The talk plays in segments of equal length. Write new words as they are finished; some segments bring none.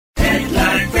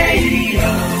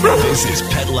This is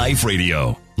Pet Life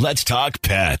Radio. Let's talk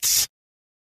pets.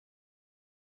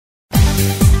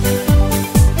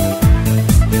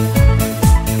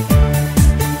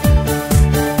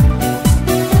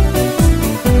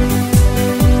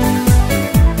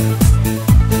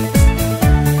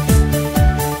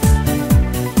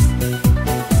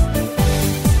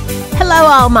 Hello,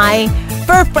 all my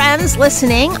fur friends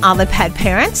listening, all the pet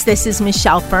parents. This is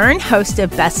Michelle Fern, host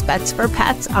of Best Bets for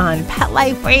Pets on Pet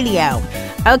Life Radio.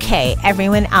 Okay,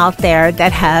 everyone out there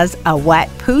that has a wet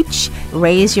pooch,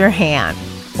 raise your hand.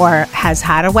 Or has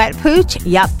had a wet pooch?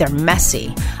 Yep, they're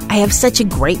messy. I have such a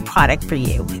great product for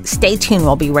you. Stay tuned.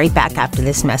 We'll be right back after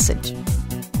this message.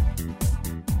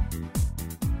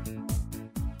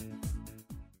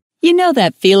 You know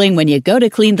that feeling when you go to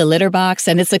clean the litter box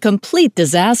and it's a complete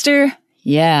disaster?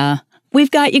 Yeah, we've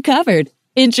got you covered.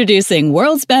 Introducing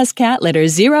World's Best Cat Litter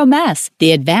Zero Mess,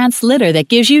 the advanced litter that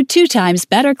gives you 2 times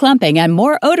better clumping and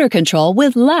more odor control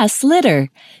with less litter.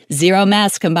 Zero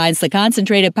Mess combines the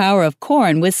concentrated power of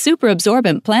corn with super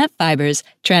absorbent plant fibers.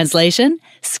 Translation,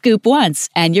 scoop once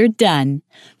and you're done.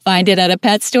 Find it at a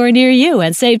pet store near you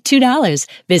and save $2.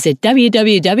 Visit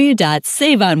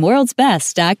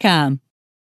www.saveonworldsbest.com.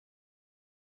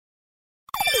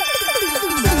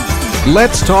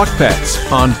 Let's Talk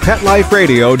Pets on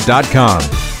PetLifeRadio.com.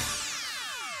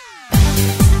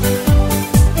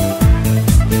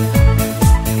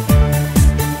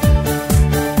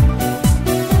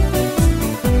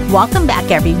 Welcome back,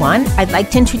 everyone. I'd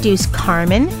like to introduce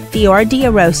Carmen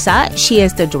Fiordiarosa. She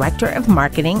is the Director of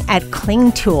Marketing at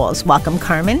Cling Tools. Welcome,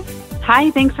 Carmen. Hi,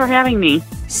 thanks for having me.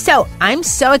 So I'm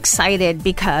so excited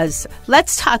because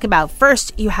let's talk about,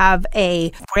 first, you have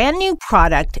a brand new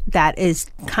product that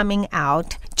is coming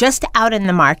out, just out in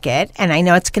the market. And I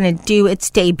know it's going to do its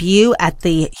debut at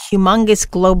the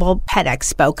humongous Global Pet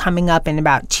Expo coming up in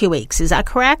about 2 weeks. Is that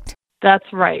correct?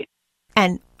 That's right.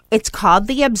 And it's called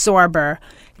the Absorber.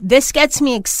 This gets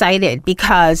me excited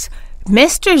because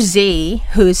Mr. Z,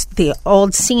 who's the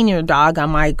old senior dog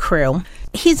on my crew,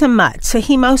 he's a mutt, so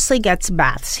he mostly gets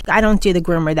baths. I don't do the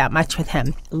groomer that much with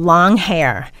him. Long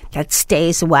hair that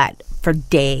stays wet for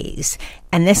days.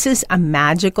 And this is a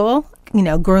magical,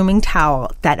 grooming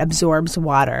towel that absorbs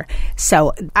water.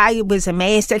 So I was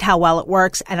amazed at how well it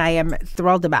works, and I am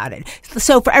thrilled about it.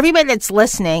 So for everybody that's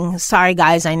listening, sorry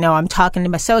guys, I know I'm talking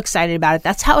about so excited about it.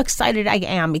 That's how excited I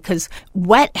am, because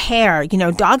wet hair,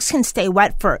 dogs can stay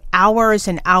wet for hours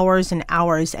and hours and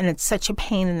hours, and it's such a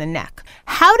pain in the neck.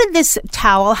 How did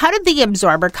the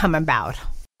Absorber come about?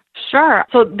 Sure.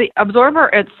 So the Absorber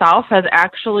itself has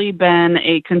actually been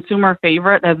a consumer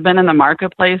favorite, has been in the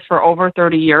marketplace for over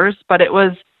 30 years, but it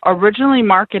was originally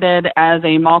marketed as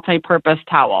a multi-purpose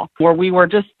towel, where we were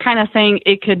just kind of saying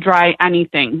it could dry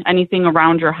anything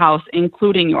around your house,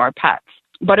 including your pets.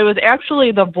 But it was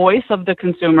actually the voice of the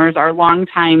consumers, our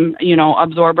longtime,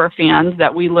 Absorber fans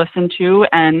that we listened to,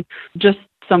 and just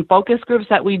some focus groups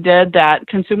that we did, that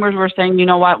consumers were saying, you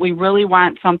know what, we really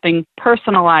want something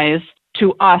personalized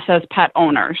to us as pet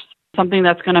owners, something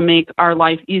that's going to make our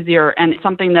life easier and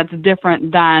something that's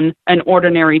different than an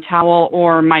ordinary towel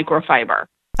or microfiber.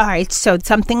 All right, so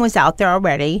something was out there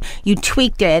already. You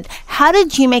tweaked it. How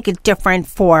did you make it different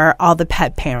for all the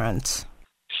pet parents?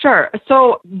 Sure.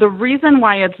 So the reason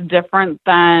why it's different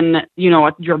than,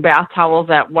 your bath towels,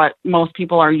 that what most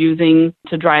people are using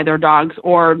to dry their dogs,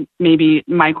 or maybe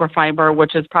microfiber,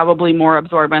 which is probably more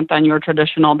absorbent than your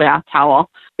traditional bath towel,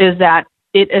 is that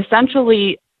it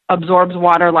essentially absorbs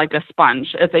water like a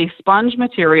sponge. It's a sponge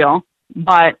material,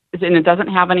 and it doesn't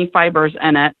have any fibers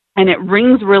in it, and it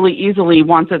wrings really easily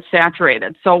once it's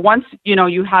saturated. So once,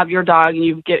 you have your dog and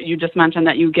you just mentioned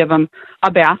that you give them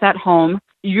a bath at home,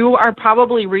 you are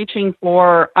probably reaching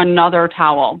for another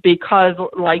towel because,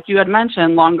 like you had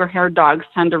mentioned, longer-haired dogs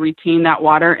tend to retain that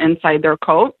water inside their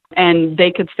coat, and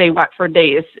they could stay wet for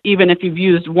days, even if you've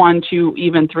used 1, 2,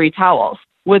 even 3 towels.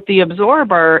 With the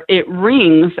Absorber, it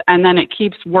rings and then it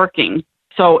keeps working.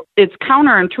 So it's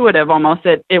counterintuitive almost.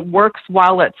 It works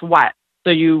while it's wet.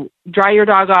 So you dry your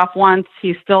dog off once,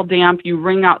 he's still damp, you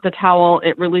wring out the towel,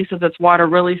 it releases its water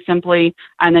really simply,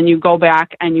 and then you go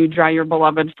back and you dry your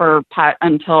beloved fur pet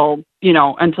until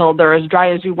they're as dry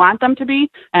as you want them to be,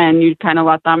 and you kind of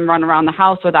let them run around the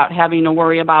house without having to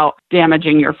worry about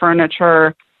damaging your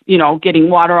furniture,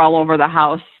 getting water all over the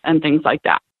house and things like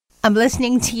that. I'm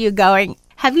listening to you going,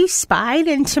 Have you spied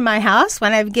into my house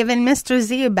when I've given Mr.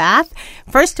 Z a bath?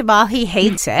 First of all, he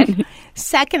hates it.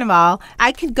 Second of all,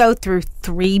 I could go through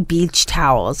 3 beach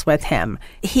towels with him.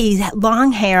 He's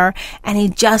long hair, and he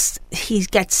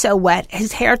gets so wet.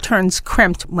 His hair turns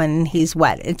crimped when he's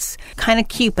wet. It's kind of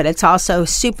cute, but it's also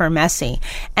super messy.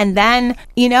 And then,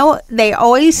 they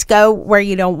always go where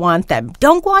you don't want them.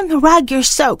 Don't go on the rug, you're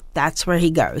soaked. That's where he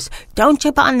goes. Don't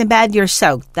jump on the bed, you're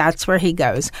soaked. That's where he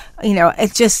goes.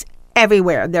 It's just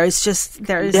everywhere.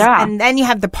 And then you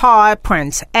have the paw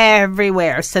prints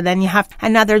everywhere. So then you have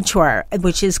another chore,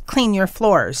 which is clean your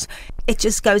floors. It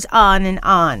just goes on and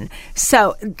on.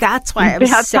 So that's why I'm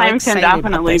so excited. Bath time can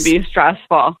definitely be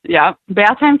stressful. Yeah.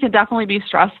 Bath time can definitely be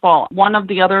stressful. One of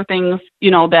the other things,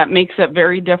 that makes it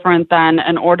very different than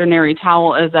an ordinary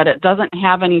towel is that it doesn't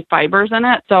have any fibers in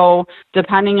it. So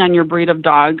depending on your breed of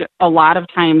dog, a lot of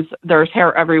times there's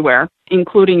hair everywhere,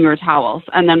 including your towels.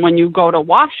 And then when you go to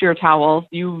wash your towels,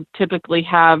 you typically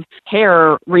have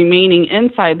hair remaining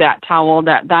inside that towel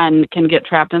that then can get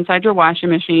trapped inside your washing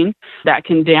machine. That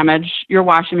can damage your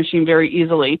washing machine very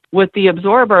easily. With the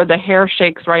absorber, the hair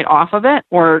shakes right off of it.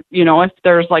 Or, if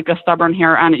there's like a stubborn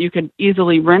hair on it, you could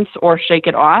easily rinse or shake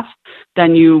it off.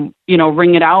 Then you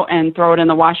wring it out and throw it in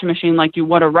the washing machine like you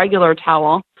would a regular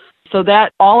towel. So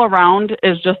that all around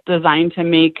is just designed to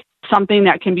make something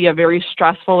that can be a very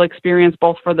stressful experience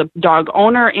both for the dog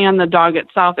owner and the dog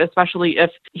itself, especially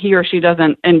if he or she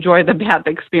doesn't enjoy the bath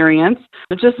experience.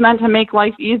 It's just meant to make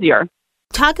life easier.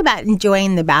 Talk about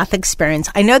enjoying the bath experience.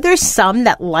 I know there's some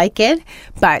that like it,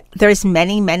 but there's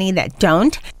many, many that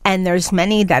don't. And there's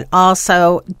many that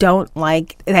also don't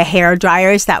like the hair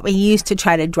dryers that we use to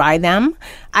try to dry them.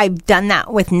 I've done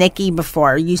that with Nicky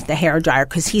before, used the hair dryer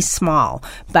because he's small.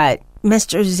 But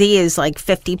Mr. Z is like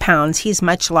 50 pounds. He's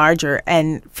much larger,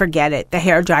 and forget it. The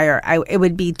hair dryer, it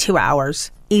would be 2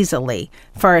 hours easily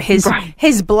for his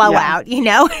blowout.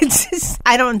 Yeah. It's just,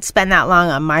 I don't spend that long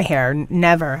on my hair,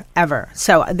 never, ever.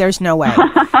 So there's no way.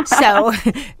 So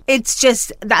it's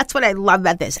just, that's what I love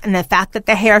about this. And the fact that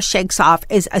the hair shakes off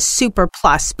is a super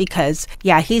plus because,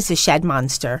 he's a shed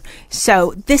monster.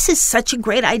 So this is such a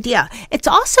great idea. It's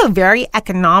also very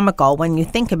economical when you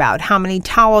think about how many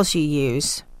towels you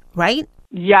use. Right?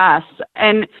 Yes.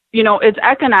 And, it's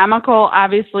economical.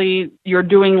 Obviously, you're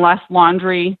doing less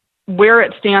laundry. Where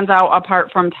it stands out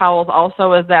apart from towels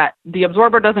also is that the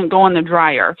absorber doesn't go in the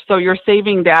dryer. So you're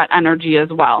saving that energy as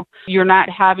well. You're not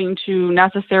having to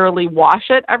necessarily wash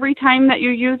it every time that you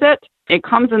use it. It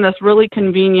comes in this really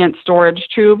convenient storage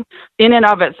tube. In and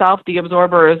of itself, the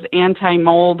absorber is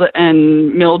anti-mold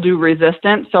and mildew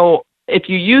resistant. So if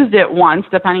you used it once,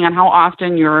 depending on how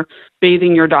often you're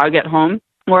bathing your dog at home,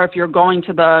 or if you're going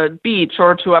to the beach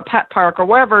or to a pet park or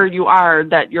wherever you are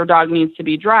that your dog needs to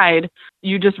be dried,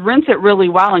 you just rinse it really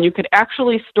well, and you could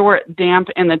actually store it damp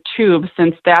in the tube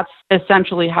since that's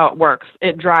essentially how it works.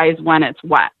 It dries when it's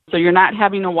wet. So you're not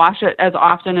having to wash it as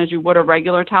often as you would a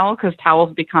regular towel because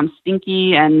towels become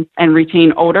stinky and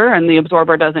retain odor, and the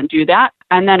absorber doesn't do that.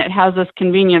 And then it has this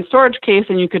convenient storage case,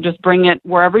 and you could just bring it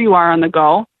wherever you are on the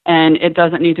go, and it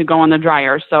doesn't need to go in the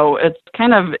dryer. So it's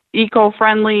kind of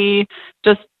eco-friendly,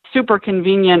 just super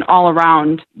convenient all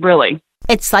around, really.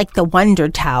 It's like the Wonder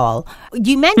Towel.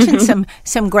 You mentioned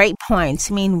some great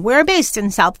points. I mean, we're based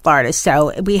in South Florida,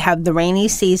 so we have the rainy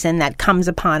season that comes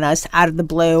upon us out of the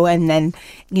blue, and then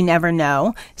you never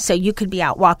know. So you could be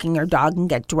out walking your dog and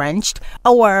get drenched,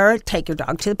 or take your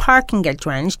dog to the park and get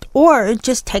drenched, or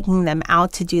just taking them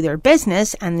out to do their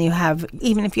business, and you have,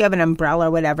 even if you have an umbrella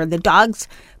or whatever, the dog's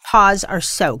paws are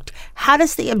soaked. How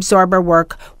does the absorber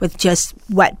work with just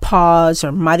wet paws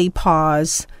or muddy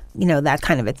paws, that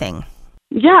kind of a thing?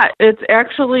 Yeah,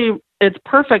 it's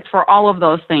perfect for all of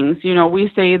those things.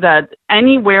 We say that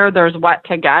anywhere there's wet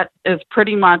to get is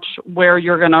pretty much where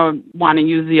you're going to want to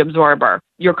use the absorber.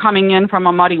 You're coming in from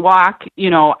a muddy walk,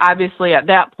 obviously at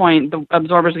that point, the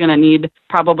absorber is going to need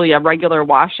probably a regular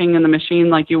washing in the machine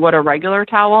like you would a regular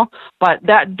towel, but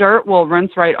that dirt will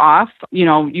rinse right off.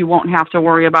 You won't have to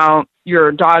worry about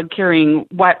your dog carrying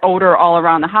wet odor all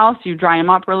around the house. You dry them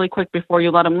up really quick before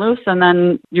you let them loose, and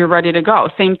then you're ready to go.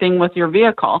 Same thing with your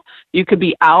vehicle. You could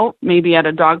be out, maybe at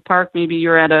a dog park, maybe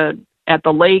you're at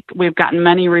the lake. We've gotten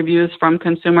many reviews from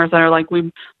consumers that are like,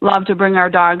 we love to bring our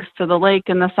dogs to the lake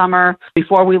in the summer.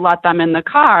 Before we let them in the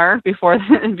car, before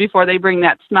they bring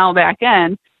that smell back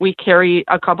in, we carry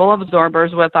a couple of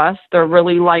absorbers with us. They're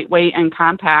really lightweight and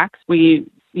compact. We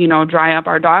dry up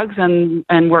our dogs, and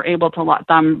we're able to let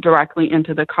them directly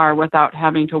into the car without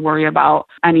having to worry about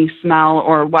any smell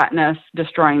or wetness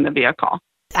destroying the vehicle.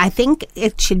 I think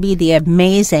it should be the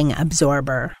Amazing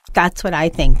Absorber. That's what I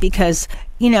think, because,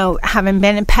 having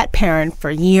been a pet parent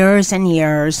for years and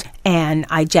years, and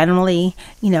I generally,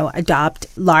 adopt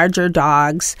larger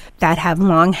dogs that have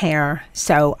long hair.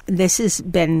 So this has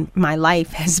been, my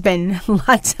life has been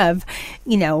lots of,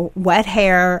 wet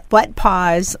hair, wet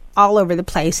paws all over the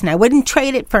place, and I wouldn't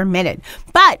trade it for a minute.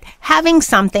 But having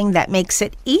something that makes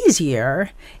it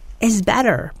easier is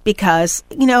better because,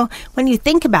 when you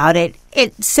think about it,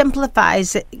 it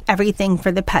simplifies everything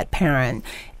for the pet parent.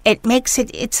 It makes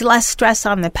it's less stress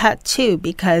on the pet too,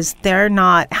 because they're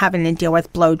not having to deal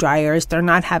with blow dryers. They're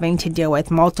not having to deal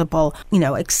with multiple,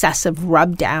 excessive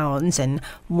rub downs and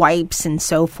wipes and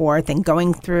so forth, and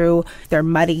going through their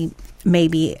muddy,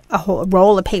 maybe a whole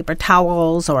roll of paper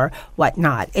towels or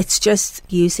whatnot. It's just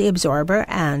use the absorber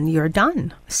and you're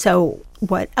done. So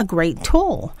what a great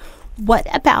tool. What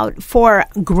about for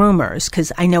groomers?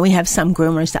 Because I know we have some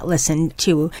groomers that listen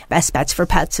to Best Bets for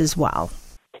Pets as well.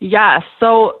 Yes.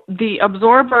 So the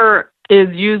absorber is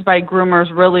used by groomers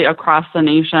really across the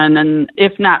nation and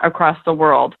if not across the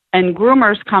world. And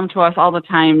groomers come to us all the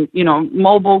time,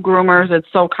 mobile groomers. It's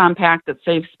so compact, it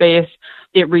saves space.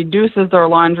 It reduces their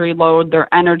laundry load,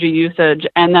 their energy usage,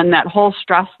 and then that whole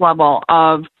stress level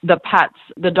of the pets,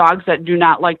 the dogs that do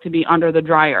not like to be under the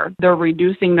dryer. They're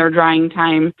reducing their drying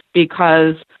time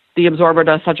because the absorber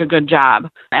does such a good job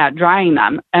at drying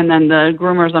them. And then the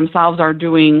groomers themselves are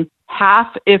doing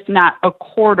half, if not a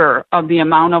quarter, of the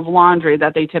amount of laundry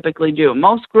that they typically do.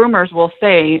 Most groomers will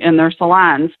say in their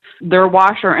salons, their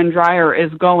washer and dryer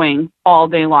is going all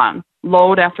day long,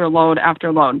 load after load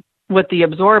after load. With the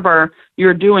absorber,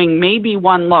 you're doing maybe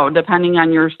one load, depending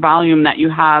on your volume that you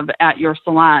have at your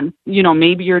salon.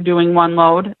 Maybe you're doing one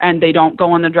load and they don't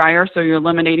go in the dryer, so you're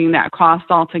eliminating that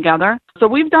cost altogether. So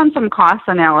we've done some cost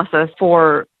analysis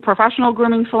for professional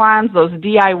grooming salons, those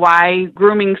DIY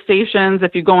grooming stations.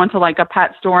 If you go into like a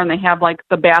pet store and they have like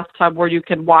the bathtub where you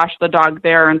could wash the dog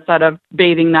there instead of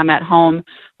bathing them at home,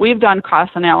 we've done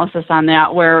cost analysis on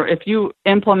that, where if you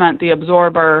implement the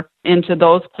absorber into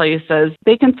those places,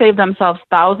 they can save themselves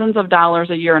thousands of dollars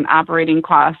a year in operating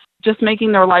costs, just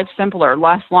making their life simpler,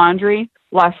 less laundry,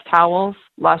 less towels,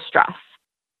 less stress.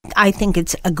 I think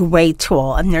it's a great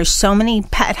tool. And there's so many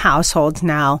pet households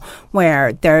now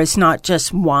where there's not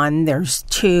just one, there's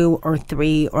 2 or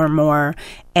 3 or more.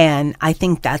 And I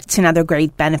think that's another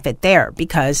great benefit there,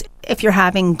 because if you're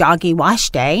having doggy wash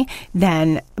day,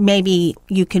 then maybe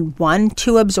you could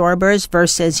 2 absorbers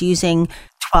versus using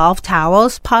 12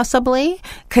 towels possibly.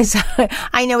 Because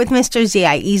I know with Mr. Z,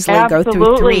 I easily go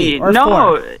through 3 or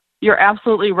 4. You're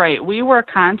absolutely right. We were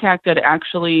contacted,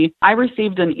 actually. I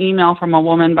received an email from a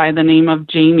woman by the name of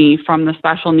Jamie from the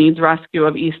Special Needs Rescue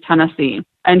of East Tennessee.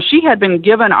 And she had been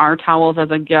given our towels as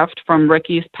a gift from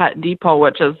Ricky's Pet Depot,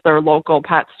 which is their local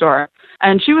pet store.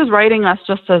 And she was writing us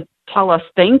just to tell us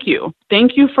thank you.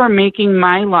 Thank you for making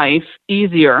my life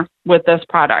easier with this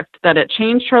product, that it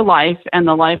changed her life and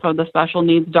the life of the special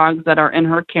needs dogs that are in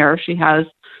her care. She has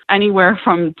anywhere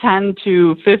from 10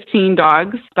 to 15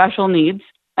 dogs, special needs.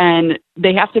 And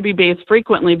they have to be bathed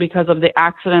frequently because of the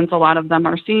accidents. A lot of them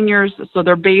are seniors, so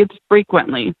they're bathed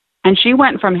frequently. And she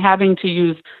went from having to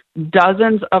use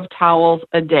dozens of towels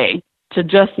a day to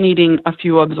just needing a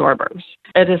few absorbers.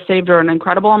 It has saved her an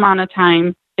incredible amount of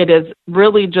time. It has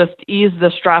really just eased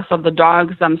the stress of the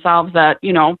dogs themselves that,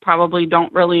 probably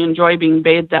don't really enjoy being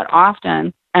bathed that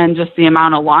often, and just the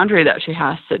amount of laundry that she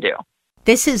has to do.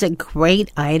 This is a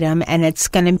great item, and it's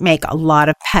going to make a lot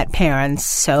of pet parents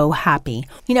so happy.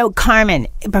 Carmen,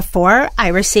 before I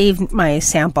received my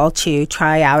sample to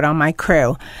try out on my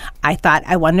crew, I thought,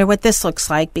 I wonder what this looks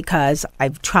like, because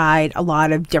I've tried a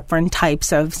lot of different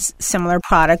types of similar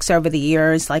products over the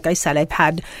years. Like I said,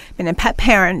 I've been a pet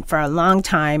parent for a long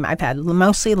time. I've had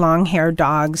mostly long-haired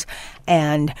dogs,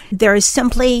 and there is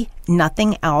simply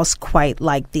nothing else quite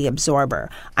like the absorber.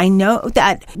 I know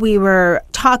that we were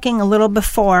talking a little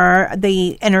before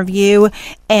the interview,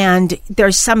 and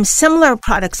there's some similar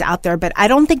products out there, but I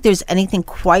don't think there's anything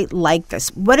quite like this.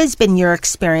 What has been your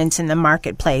experience in the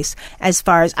marketplace as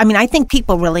far as, I think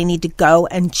people really need to go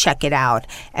and check it out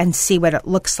and see what it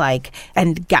looks like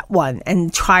and get one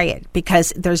and try it,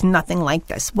 because there's nothing like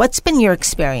this. What's been your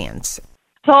experience?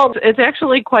 So it's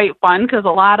actually quite fun, because a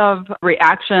lot of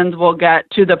reactions we'll get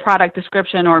to the product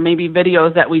description or maybe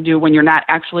videos that we do when you're not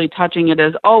actually touching it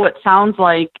is, oh, it sounds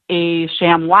like a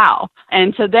ShamWow.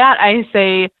 And to that I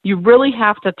say, you really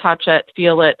have to touch it,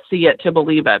 feel it, see it to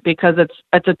believe it, because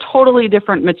it's a totally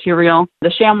different material. The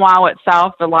ShamWow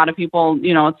itself, a lot of people,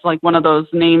 it's like one of those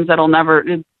names that'll never,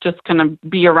 just going to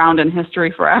be around in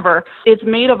history forever. It's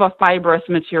made of a fibrous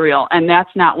material, and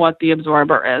that's not what the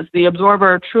absorber is. The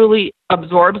absorber truly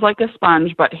absorbs like a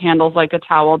sponge, but handles like a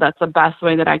towel. That's the best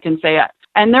way that I can say it.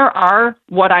 And there are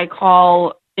what I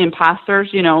call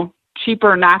imposters,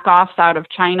 cheaper knockoffs out of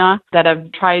China that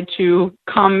have tried to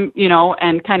come,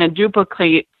 and kind of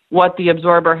duplicate what the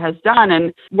absorber has done.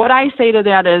 And what I say to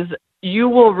that is, you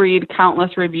will read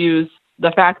countless reviews.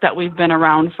 The fact that we've been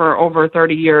around for over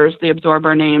 30 years, the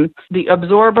absorber name. The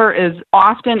absorber is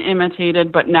often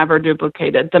imitated but never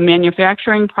duplicated. The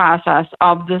manufacturing process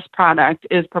of this product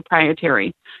is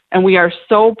proprietary. And we are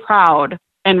so proud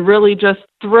and really just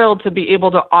thrilled to be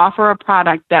able to offer a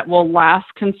product that will last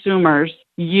consumers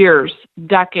years,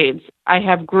 decades. I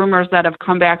have groomers that have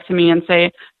come back to me and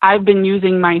say, I've been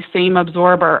using my same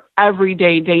absorber every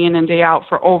day, day in and day out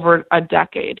for over a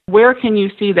decade. Where can you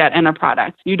see that in a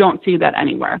product? You don't see that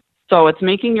anywhere. So it's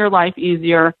making your life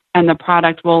easier, and the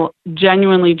product will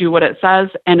genuinely do what it says,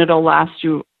 and it'll last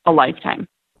you a lifetime.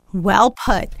 Well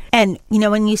put. And,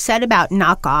 when you said about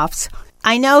knockoffs,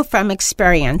 I know from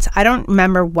experience, I don't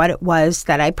remember what it was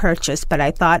that I purchased, but I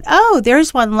thought,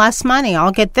 there's one less money.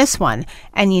 I'll get this one.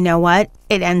 And you know what?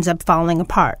 It ends up falling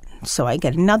apart. So I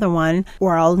get another one,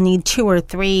 or I'll need 2 or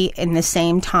 3 in the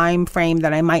same time frame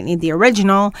that I might need the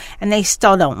original, and they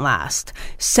still don't last.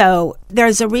 So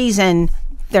there's a reason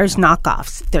there's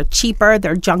knockoffs. They're cheaper,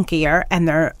 they're junkier, and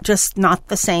they're just not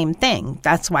the same thing.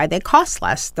 That's why they cost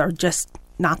less. They're just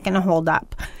not going to hold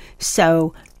up.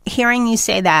 So hearing you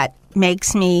say that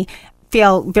makes me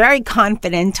feel very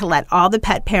confident to let all the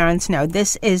pet parents know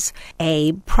this is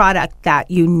a product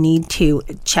that you need to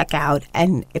check out.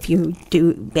 And if you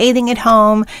do bathing at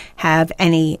home, have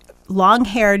any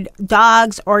long-haired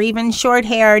dogs or even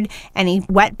short-haired, any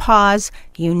wet paws,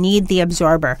 you need the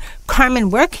absorber. Carmen,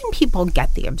 where can people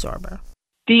get the absorber?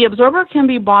 The absorber can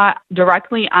be bought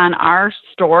directly on our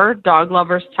store,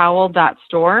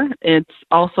 dogloverstowel.store. It's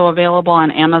also available on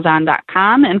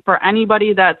Amazon.com. And for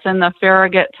anybody that's in the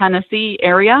Farragut, Tennessee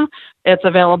area, it's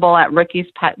available at Ricky's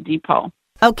Pet Depot.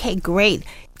 Okay, great.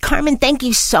 Carmen, thank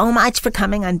you so much for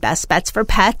coming on Best Bets for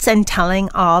Pets and telling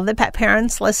all the pet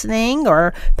parents listening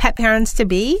or pet parents to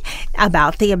be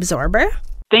about the absorber.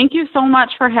 Thank you so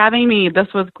much for having me. This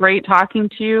was great talking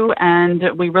to you,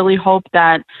 and we really hope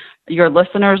that your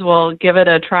listeners will give it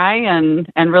a try and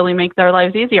really make their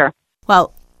lives easier.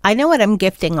 Well, I know what I'm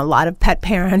gifting a lot of pet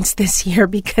parents this year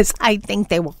because I think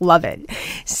they will love it.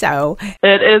 So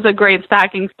it is a great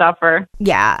stocking stuffer.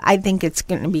 Yeah, I think it's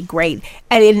going to be great.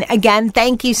 And again,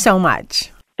 thank you so much.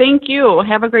 Thank you.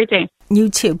 Have a great day. You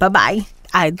too. Bye-bye.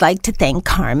 I'd like to thank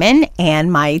Carmen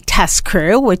and my test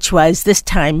crew, which was this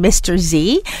time Mr.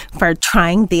 Z, for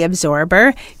trying the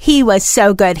absorber. He was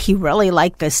so good. He really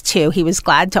liked this too. He was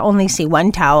glad to only see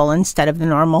 1 towel instead of the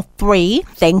normal 3.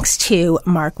 Thanks to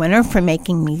Mark Winter for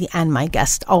making me and my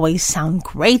guests always sound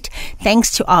great.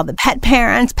 Thanks to all the pet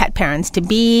parents to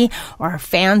be, or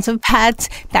fans of pets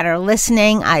that are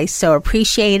listening. I so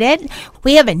appreciate it.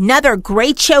 We have another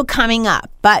great show coming up.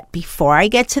 But before I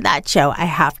get to that show, I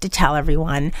have to tell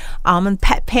everyone, all my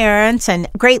pet parents and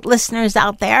great listeners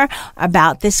out there,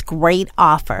 about this great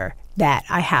offer that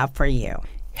I have for you.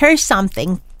 Here's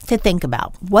something to think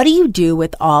about. What do you do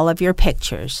with all of your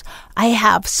pictures? I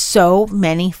have so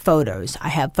many photos. I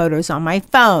have photos on my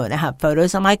phone. I have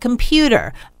photos on my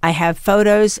computer. I have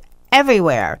photos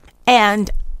everywhere. And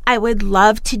I would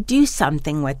love to do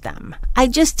something with them. I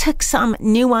just took some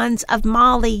new ones of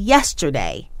Molly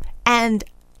yesterday. And,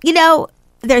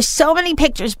 there's so many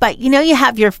pictures, but you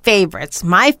have your favorites.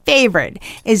 My favorite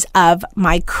is of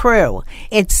my crew.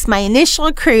 It's my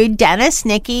initial crew, Dennis,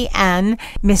 Nikki, and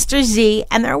Mr. Z,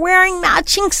 and they're wearing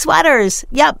matching sweaters.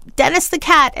 Yep, Dennis the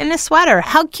cat in a sweater.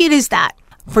 How cute is that?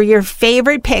 For your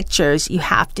favorite pictures, you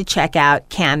have to check out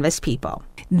Canvas People.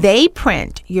 They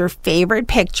print your favorite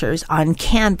pictures on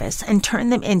canvas and turn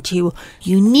them into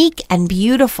unique and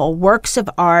beautiful works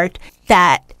of art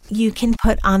that you can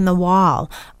put on the wall.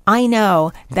 I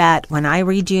know that when I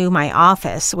redo my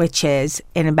office, which is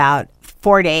in about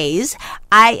 4 days,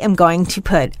 I am going to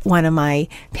put one of my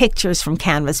pictures from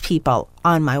Canvas People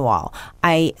on my wall.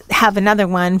 I have another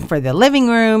one for the living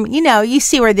room. You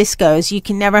see where this goes. You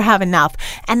can never have enough.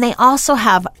 And they also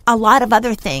have a lot of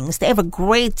other things. They have a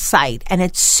great site, and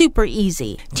it's super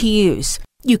easy to use.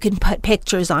 You can put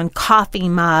pictures on coffee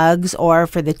mugs, or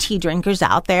for the tea drinkers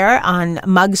out there, on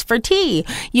mugs for tea.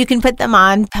 You can put them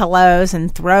on pillows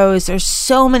and throws. There's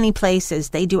so many places.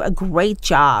 They do a great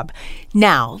job.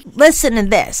 Now, listen to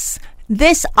this.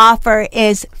 This offer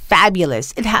is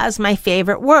fabulous. It has my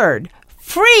favorite word,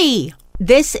 free.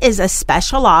 This is a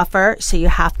special offer, so you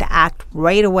have to act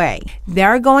right away.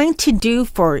 They're going to do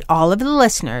for all of the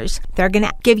listeners, they're going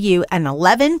to give you an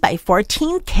 11 by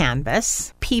 14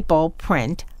 canvas people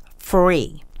print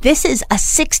free. This is a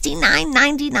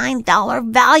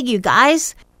 $69.99 value,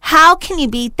 guys. How can you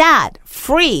beat that?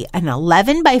 Free, an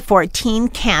 11 by 14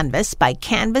 canvas by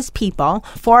Canvas People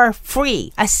for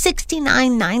free, a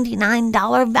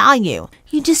 $69.99 value.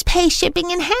 You just pay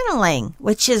shipping and handling,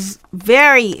 which is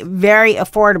very, very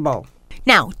affordable.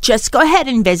 Now, just go ahead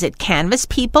and visit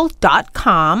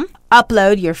canvaspeople.com,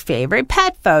 upload your favorite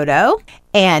pet photo,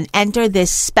 and enter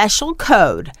this special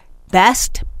code,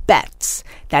 Best Bets.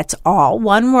 That's all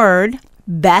one word,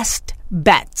 Best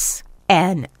Bets.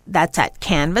 And that's at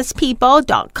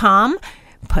canvaspeople.com.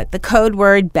 Put the code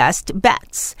word Best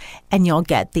Bets, and you'll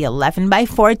get the 11 by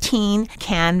 14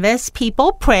 Canvas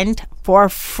People print for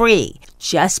free,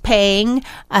 just paying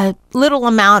a little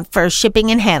amount for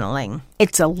shipping and handling.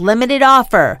 It's a limited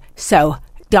offer, so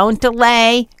don't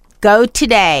delay. Go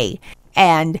today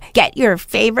and get your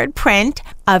favorite print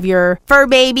of your fur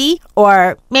baby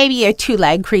or maybe a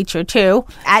two-leg creature too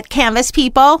at Canvas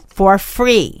People for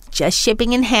free. Just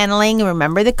shipping and handling.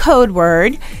 Remember the code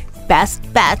word, Best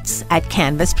Bets at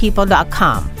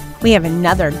canvaspeople.com. We have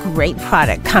another great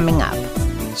product coming up.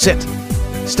 Sit.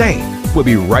 Stay. We'll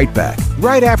be right back,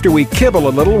 right after we kibble a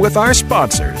little with our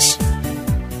sponsors.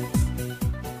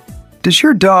 Does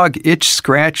your dog itch,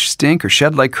 scratch, stink, or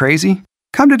shed like crazy?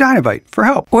 Come to Dinovite for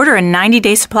help. Order a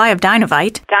 90-day supply of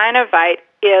Dinovite. Dinovite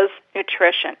is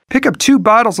nutrition. Pick up 2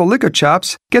 bottles of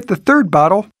LicoChops, get the 3rd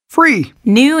bottle free.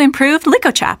 New improved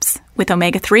LicoChops with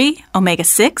omega-3,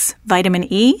 omega-6, vitamin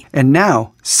E. And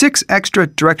now, 6 extra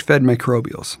direct-fed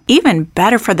microbials. Even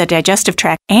better for the digestive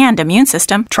tract and immune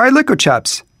system. Try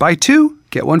LicoChops. Buy 2,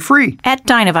 get 1 free. At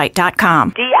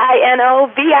Dinovite.com.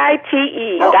 DINOVITE.com.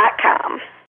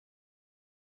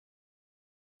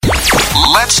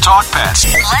 Let's talk pets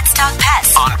Let's talk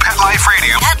pets on Pet Life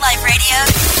Radio. Pet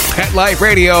Life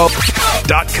Radio.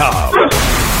 PetLifeRadio.com.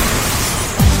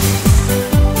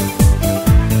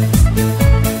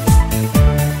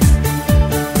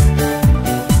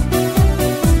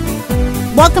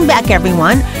 Welcome back,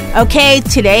 everyone. Okay,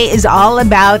 today is all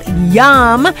about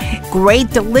yum, great,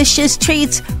 delicious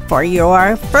treats for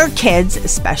your fur kids,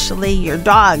 especially your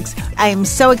dogs. I am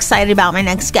so excited about my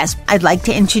next guest. I'd like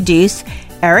to introduce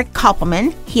Eric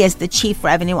Koppelman. He is the Chief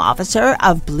Revenue Officer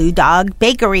of Blue Dog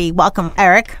Bakery. Welcome,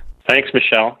 Eric. Thanks,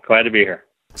 Michelle. Glad to be here.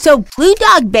 So Blue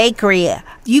Dog Bakery,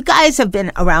 you guys have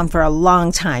been around for a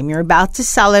long time. You're about to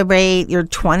celebrate your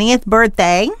 20th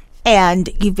birthday, and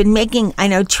you've been making, I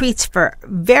know, treats for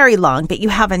very long, but you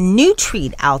have a new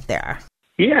treat out there.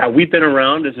 Yeah, we've been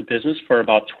around as a business for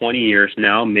about 20 years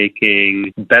now,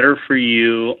 making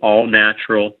better-for-you,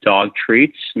 all-natural dog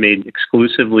treats made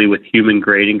exclusively with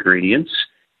human-grade ingredients.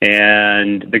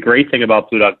 And the great thing about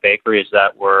Blue Dog Bakery is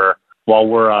that while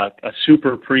we're a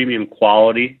super premium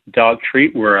quality dog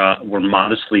treat, we're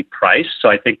modestly priced. So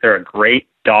I think they're a great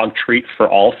dog treat for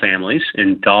all families,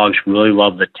 and dogs really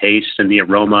love the taste and the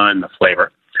aroma and the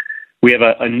flavor. We have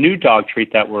a new dog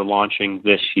treat that we're launching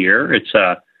this year. It's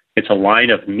a line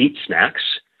of meat snacks,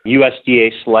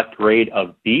 USDA select grade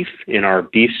of beef in our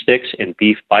beef sticks and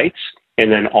beef bites,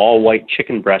 and then all white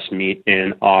chicken breast meat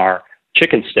in our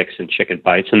chicken sticks and chicken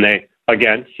bites. And they,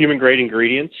 again, human grade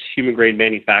ingredients, human grade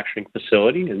manufacturing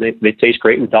facility, and they taste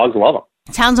great and dogs love them.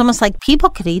 It sounds almost like people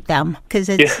could eat them because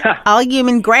it's all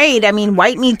human grade. I mean,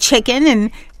 white meat chicken. And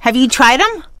have you tried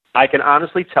them? I can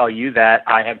honestly tell you that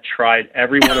I have tried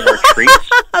every one of our treats.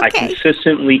 Okay. I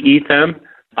consistently eat them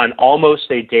on almost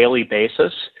a daily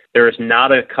basis. There is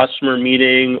not a customer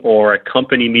meeting or a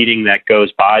company meeting that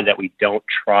goes by that we don't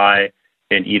try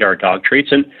and eat our dog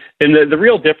treats. And the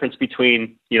real difference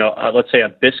between, let's say a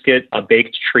biscuit, a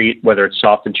baked treat, whether it's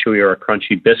soft and chewy or a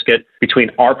crunchy biscuit,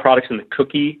 between our products and the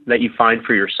cookie that you find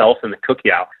for yourself in the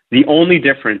cookie aisle, the only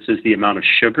difference is the amount of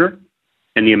sugar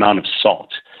and the amount of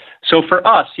salt. So for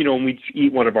us, when we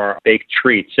eat one of our baked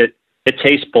treats, it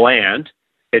tastes bland.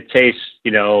 It tastes,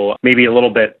 maybe a little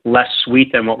bit less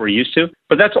sweet than what we're used to.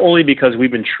 But that's only because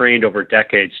we've been trained over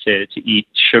decades to eat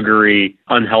sugary,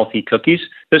 unhealthy cookies.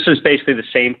 This is basically the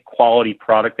same quality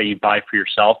product that you buy for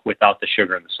yourself without the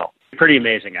sugar and the salt. Pretty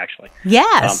amazing, actually.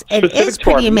 Yes, it is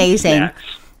pretty amazing.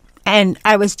 And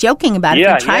I was joking about if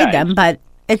you tried them, but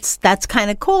that's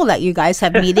kind of cool that you guys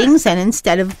have meetings, and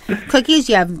instead of cookies,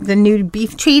 you have the new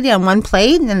beef treat on one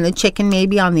plate and the chicken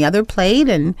maybe on the other plate,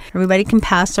 and everybody can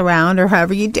pass around or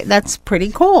however you do. That's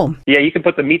pretty cool. Yeah, you can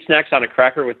put the meat snacks on a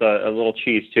cracker with a little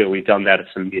cheese, too. We've done that at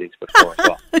some meetings before as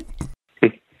well.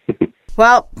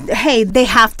 Well, hey, they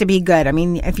have to be good. I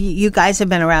mean, if you guys have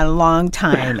been around a long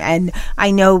time, and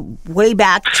I know way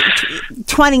back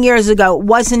 20 years ago, it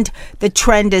wasn't the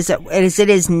trend as it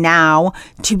is now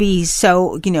to be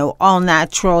so, all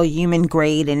natural, human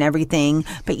grade and everything.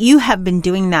 But you have been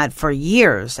doing that for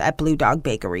years at Blue Dog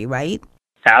Bakery, right?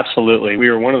 Absolutely. We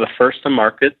were one of the first to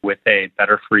market with a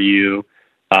better-for-you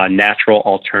natural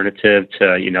alternative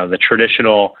to, the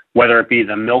traditional, whether it be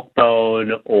the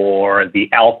Milk-Bone or the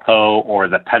Alpo or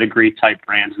the Pedigree type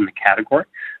brands in the category.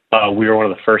 We were one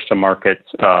of the first to market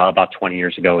about 20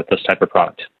 years ago with this type of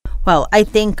product. Well, I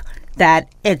think that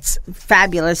it's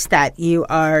fabulous that you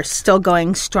are still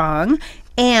going strong,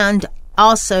 and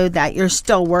also that you're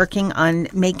still working on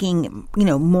making,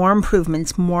 more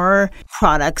improvements, more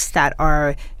products that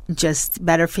are just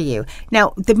better for you.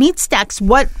 Now, the meat stacks,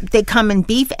 they come in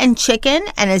beef and chicken,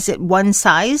 and is it one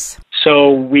size?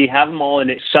 So we have them all in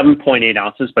 7.8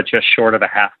 ounces, but just short of a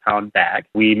half-pound bag.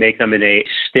 We make them in a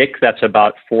stick that's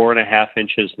about 4.5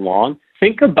 inches long.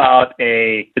 Think about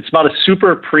it's about a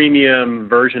super premium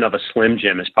version of a Slim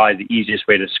Jim is probably the easiest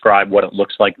way to describe what it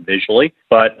looks like visually,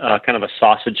 but kind of a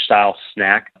sausage-style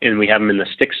snack. And we have them in the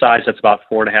stick size that's about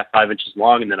 4.5, 5 inches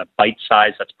long, and then a bite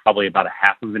size that's probably about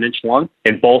 1/2 of an inch long,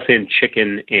 and both in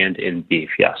chicken and in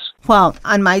beef, yes. Well,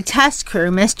 on my test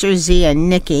crew, Mr. Z and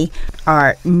Nikki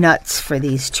are nuts for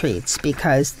these treats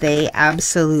because they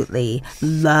absolutely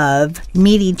love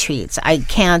meaty treats.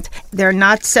 They're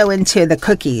not so into the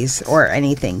cookies or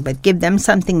anything, but give them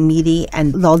something meaty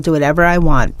and they'll do whatever I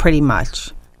want, pretty much,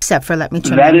 except for let me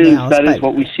trim my nails. That is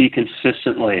what we see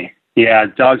consistently. Yeah,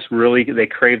 dogs really, they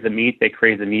crave the meat, they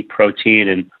crave the meat protein,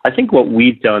 and I think what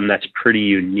we've done that's pretty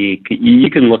unique, you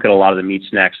can look at a lot of the meat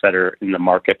snacks that are in the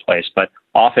marketplace, but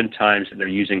oftentimes they're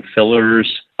using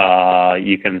fillers.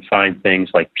 You can find things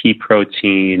like pea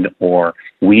protein or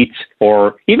wheat,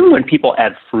 or even when people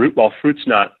add fruit, while fruit's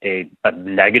not a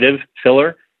negative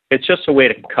filler, it's just a way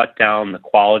to cut down the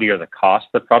quality or the cost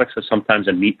of the product. So sometimes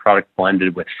a meat product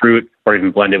blended with fruit or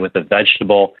even blended with a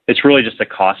vegetable, it's really just a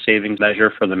cost savings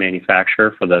measure for the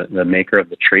manufacturer, for the maker of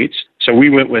the treats. So we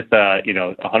went with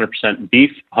 100%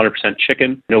 beef, 100%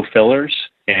 chicken, no fillers,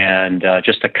 and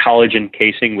just a collagen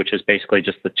casing, which is basically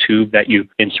just the tube that you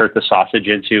insert the sausage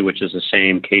into, which is the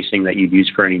same casing that you'd use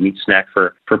for any meat snack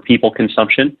for people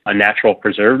consumption. A natural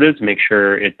preservative to make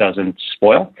sure it doesn't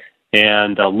spoil,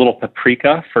 and a little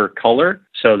paprika for color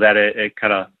so that it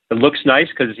looks nice,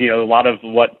 because, a lot of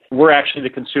what we're actually the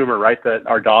consumer, right? That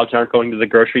our dogs aren't going to the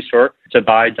grocery store to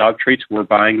buy dog treats. We're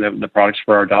buying the products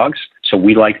for our dogs. So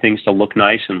we like things to look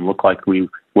nice and look like we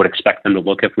would expect them to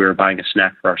look if we were buying a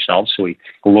snack for ourselves. So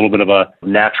a little bit of a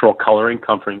natural coloring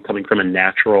coming from a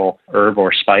natural herb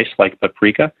or spice like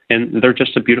paprika, and they're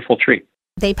just a beautiful treat.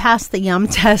 They passed the yum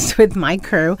test with my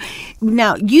crew.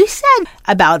 Now, you said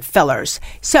about fillers.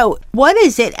 So what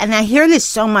is it? And I hear this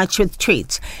so much with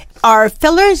treats. Are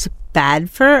fillers bad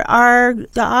for our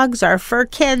dogs, our fur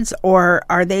kids, or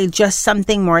are they just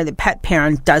something more the pet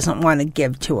parent doesn't want to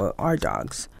give to our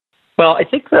dogs? Well, I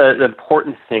think the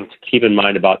important thing to keep in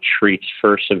mind about treats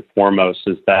first and foremost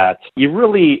is that you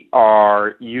really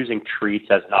are using treats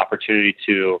as an opportunity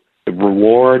to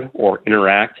reward or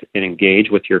interact and engage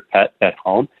with your pet at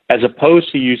home, as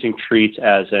opposed to using treats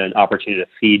as an opportunity to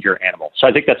feed your animal. So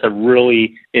I think that's a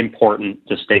really important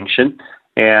distinction.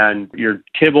 And your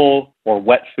kibble or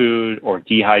wet food or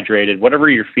dehydrated, whatever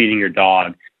you're feeding your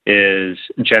dog, is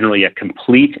generally a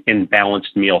complete and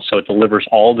balanced meal. So it delivers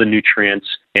all the nutrients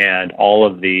and all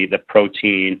of the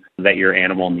protein that your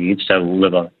animal needs to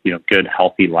live a good,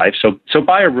 healthy life. So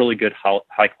buy a really good,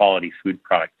 high quality food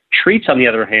product. Treats, on the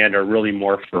other hand, are really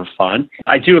more for fun.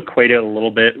 I do equate it a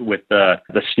little bit with the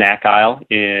snack aisle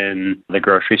in the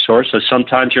grocery store. So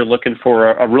sometimes you're looking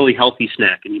for a really healthy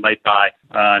snack, and you might buy,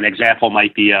 an example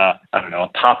might be a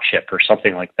pop chip or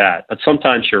something like that. But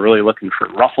sometimes you're really looking for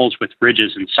Ruffles with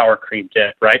ridges and sour cream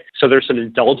dip, right? So there's some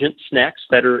indulgent snacks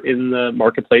that are in the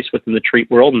marketplace within the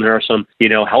treat world, and there are some,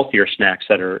 healthier snacks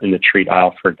that are in the treat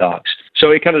aisle for dogs.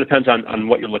 So it kind of depends on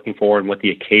what you're looking for and what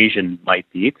the occasion might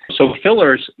be. So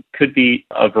fillers could be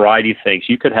a variety of things.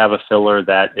 You could have a filler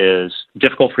that is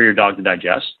difficult for your dog to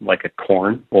digest, like a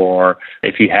corn, or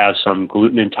if you have some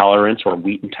gluten intolerance or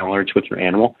wheat intolerance with your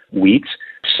animal, wheat.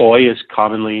 Soy is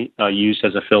commonly used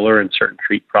as a filler in certain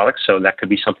treat products, so that could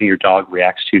be something your dog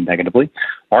reacts to negatively.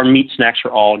 Our meat snacks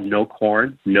are all no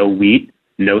corn, no wheat,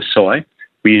 no soy.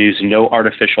 We use no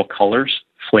artificial colors,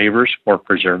 flavors, or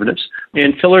preservatives.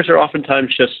 And fillers are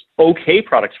oftentimes just okay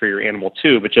products for your animal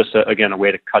too, but just, a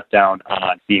way to cut down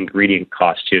on the ingredient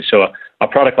cost too. So a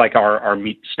product like our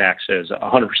meat snacks is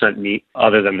 100% meat,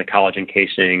 other than the collagen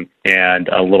casing and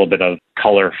a little bit of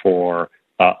color for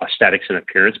aesthetics and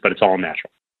appearance, but it's all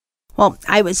natural. Well,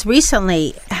 I was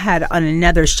recently had on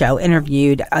another show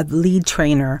interviewed a lead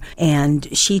trainer, and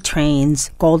she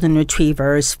trains golden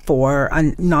retrievers for a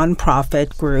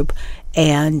nonprofit group.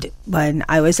 And when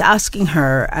I was asking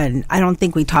her, and I don't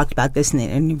think we talked about this in the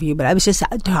interview, but I was just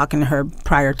talking to her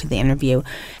prior to the interview,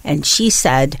 and she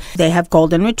said they have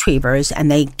golden retrievers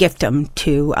and they gift them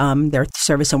to their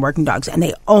service and working dogs, and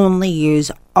they only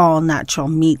use all natural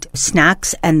meat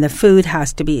snacks, and the food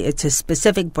has to be, it's a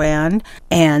specific brand,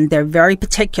 and they're very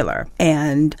particular.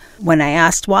 And when I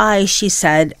asked why, she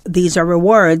said, these are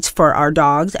rewards for our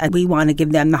dogs, and we want to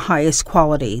give them the highest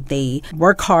quality. They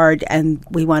work hard, and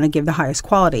we want to give the highest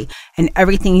quality. And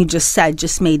everything you just said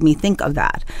just made me think of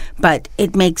that. But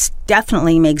it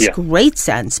definitely makes great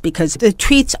sense, because the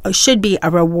treats should be a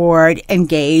reward,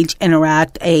 engage,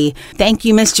 interact, a thank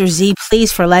you, Mr. Z,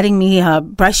 please, for letting me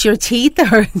brush your teeth,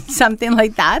 or something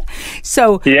like that.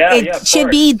 So it should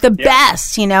be the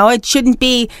best, It shouldn't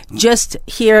be just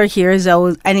here's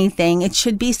anything. It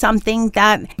should be something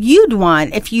that you'd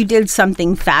want if you did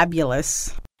something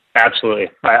fabulous. Absolutely.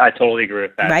 I totally agree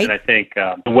with that. Right? And I think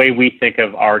the way we think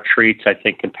of our treats, I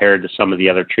think compared to some of the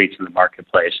other treats in the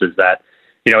marketplace, is that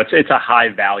it's a high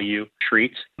value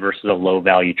treat versus a low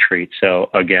value treat.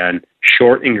 So again,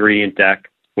 short ingredient deck.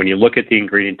 When you look at the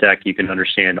ingredient deck, you can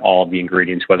understand all of the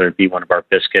ingredients, whether it be one of our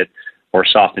biscuit or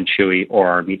soft and chewy or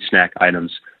our meat snack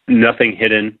items. Nothing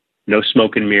hidden, no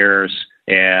smoke and mirrors,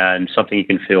 and something you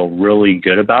can feel really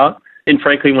good about. And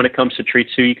frankly, when it comes to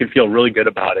treats too, you can feel really good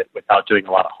about it without doing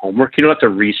a lot of homework. You don't have to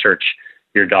research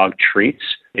your dog treats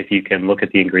if you can look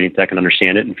at the ingredient deck and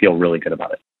understand it and feel really good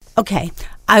about it. Okay.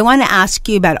 I want to ask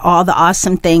you about all the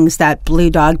awesome things that Blue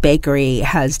Dog Bakery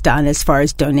has done as far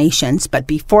as donations. But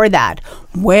before that,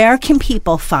 where can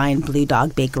people find Blue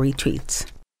Dog Bakery treats?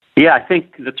 Yeah, I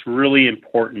think that's really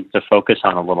important to focus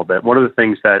on a little bit. One of the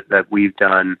things that we've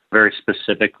done very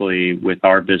specifically with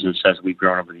our business as we've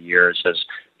grown over the years is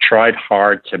tried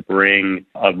hard to bring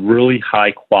a really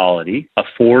high quality,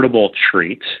 affordable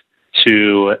treat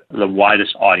to the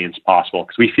widest audience possible,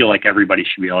 because we feel like everybody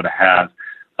should be able to have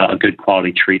a good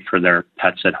quality treat for their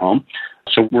pets at home.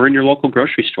 So we're in your local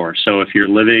grocery store. So if you're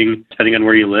living, depending on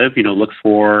where you live, look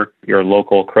for your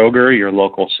local Kroger, your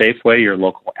local Safeway, your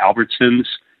local Albertsons.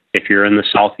 If you're in the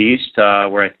Southeast,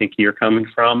 where I think you're coming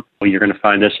from, you're going to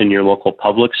find us in your local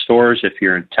Publix stores. If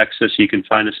you're in Texas, you can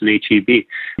find us in H-E-B.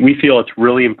 We feel it's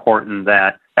really important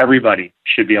that everybody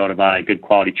should be able to buy a good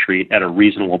quality treat at a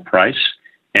reasonable price.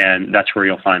 And that's where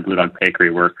you'll find Blue Dog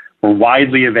Bakery. We're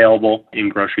widely available in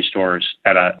grocery stores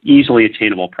at an easily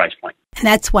attainable price point. And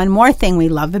that's one more thing we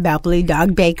love about Blue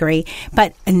Dog Bakery.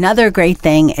 But another great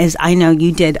thing is I know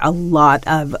you did a lot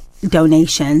of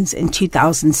donations in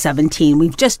 2017.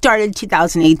 We've just started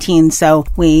 2018, so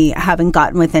we haven't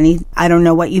gotten with any. I don't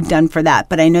know what you've done for that,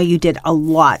 but I know you did a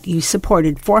lot. You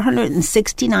supported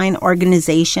 469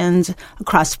 organizations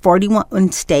across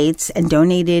 41 states and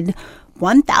donated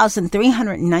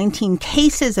 1,319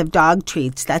 cases of dog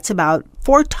treats. That's about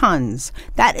 4 tons.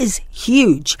 That is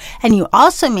huge. And you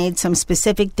also made some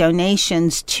specific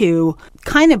donations to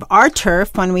kind of our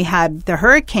turf when we had the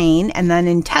hurricane and then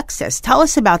in Texas. Tell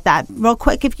us about that real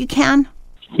quick if you can.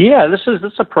 Yeah, this is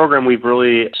a program we've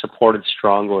really supported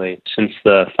strongly since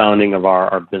the founding of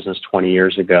our business 20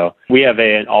 years ago. We have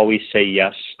an always say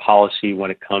yes policy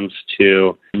when it comes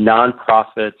to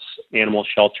nonprofits, animal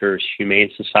shelters,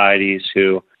 humane societies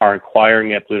who are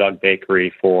inquiring at Blue Dog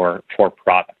Bakery for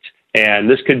product. And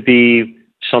this could be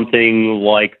something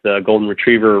like the Golden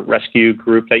Retriever Rescue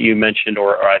group that you mentioned,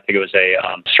 or I think it was a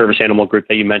service animal group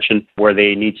that you mentioned, where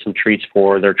they need some treats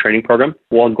for their training program.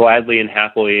 We'll gladly and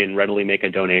happily and readily make a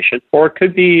donation. Or it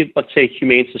could be, let's say,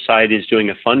 Humane Society is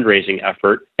doing a fundraising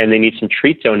effort and they need some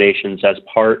treat donations as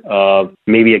part of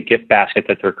maybe a gift basket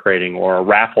that they're creating, or a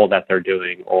raffle that they're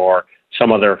doing, or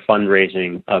some other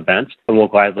fundraising event. And we'll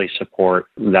gladly support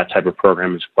that type of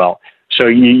program as well. So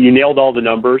you nailed all the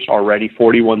numbers already.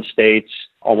 41 states,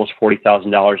 almost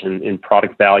 $40,000 in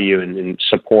product value and in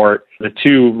support. The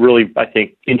two really, I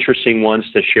think, interesting ones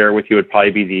to share with you would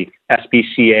probably be the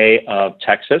SPCA of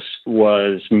Texas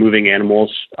was moving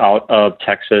animals out of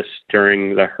Texas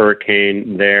during the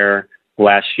hurricane there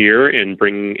last year and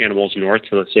bringing animals north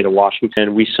to the state of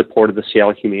Washington. We supported the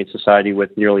Seattle Humane Society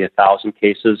with nearly 1,000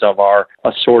 cases of our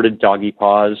assorted doggy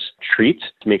paws treats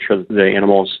to make sure that the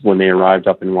animals, when they arrived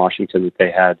up in Washington, that they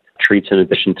had treats in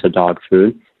addition to dog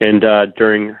food. And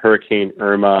during Hurricane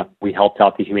Irma, we helped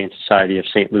out the Humane Society of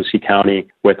St. Lucie County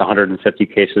with 150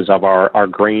 cases of our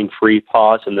grain-free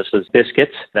paws. And this is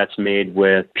biscuits that's made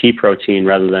with pea protein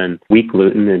rather than wheat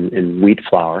gluten and wheat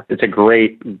flour. It's a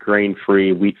great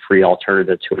grain-free, wheat-free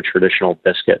alternative to a traditional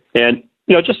biscuit. And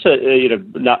just to,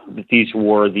 not that these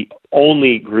were the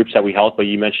only groups that we helped, but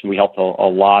you mentioned we helped a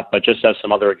lot. But just as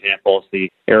some other examples, the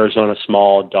Arizona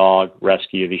Small Dog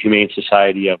Rescue, the Humane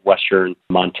Society of Western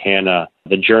Montana,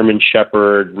 the German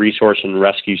Shepherd Resource and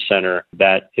Rescue Center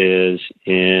that is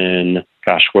in,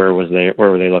 where were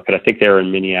they located? I think they were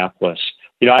in Minneapolis.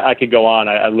 I could go on.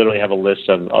 I literally have a list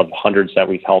of hundreds that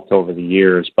we've helped over the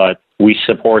years, but we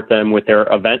support them with their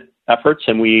event efforts,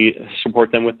 and we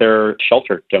support them with their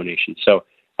shelter donations. So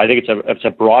I think it's a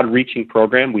broad-reaching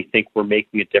program. We think we're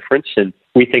making a difference, and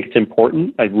we think it's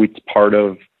important. It's part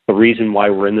of the reason why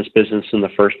we're in this business in the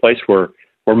first place. We're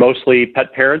mostly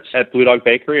pet parents at Blue Dog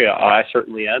Bakery. I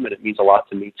certainly am, and it means a lot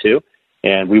to me too.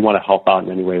 And we want to help out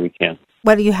in any way we can.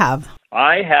 What do you have?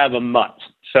 I have a mutt.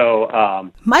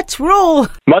 So mutts rule.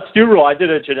 Mutts do rule. I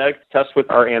did a genetic test with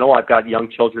our animal. I've got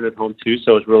young children at home too,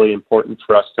 so it's really important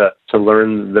for us to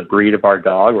learn the breed of our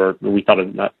dog, or we thought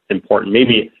it not important.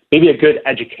 Maybe a good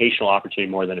educational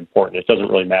opportunity more than important. It doesn't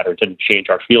really matter. It didn't change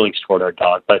our feelings toward our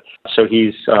dog. But so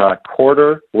he's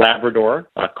quarter Labrador,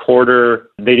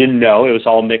 quarter, they didn't know. It was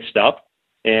all mixed up.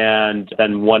 And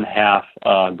then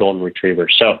 1/2 Golden Retriever.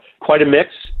 So quite a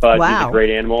mix, but wow. He's a great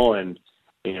animal. And,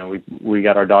 we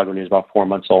got our dog when he was about 4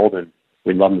 months old, and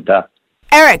we love him to death.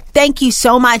 Eric, thank you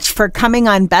so much for coming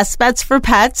on Best Bets for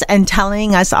Pets and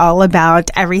telling us all about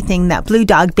everything that Blue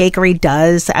Dog Bakery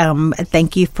does.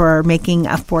 Thank you for making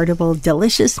affordable,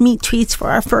 delicious meat treats for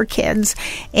our fur kids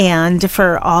and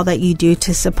for all that you do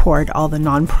to support all the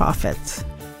nonprofits.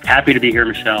 Happy to be here,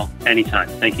 Michelle. Anytime.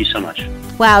 Thank you so much.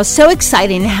 Wow, so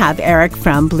exciting to have Eric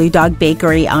from Blue Dog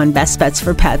Bakery on Best Bets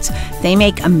for Pets. They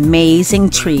make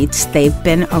amazing treats. They've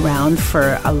been around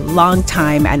for a long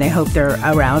time, and I hope they're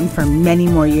around for many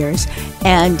more years.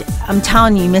 And I'm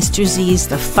telling you, Mr. Z is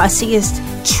the fussiest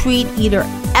treat eater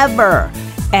ever.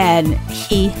 And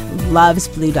he loves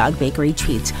Blue Dog Bakery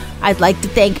treats. I'd like to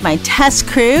thank my test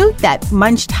crew that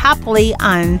munched happily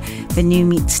on the new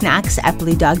meat snacks at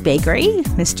Blue Dog Bakery,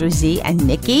 Mr. Z and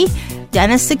Nikki.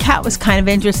 Dennis the cat was kind of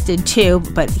interested too,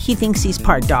 but he thinks he's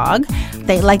part dog.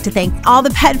 They'd like to thank all the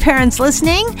pet parents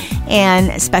listening,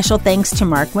 and special thanks to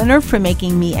Mark Winter for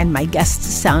making me and my guests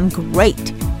sound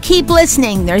great. Keep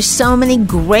listening. There's so many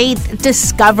great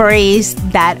discoveries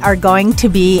that are going to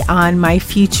be on my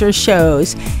future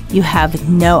shows. You have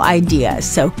no idea.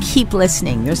 So keep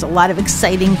listening. There's a lot of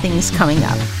exciting things coming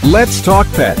up. Let's Talk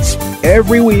Pets,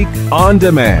 every week on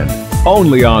demand,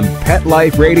 only on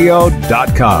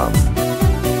PetLifeRadio.com.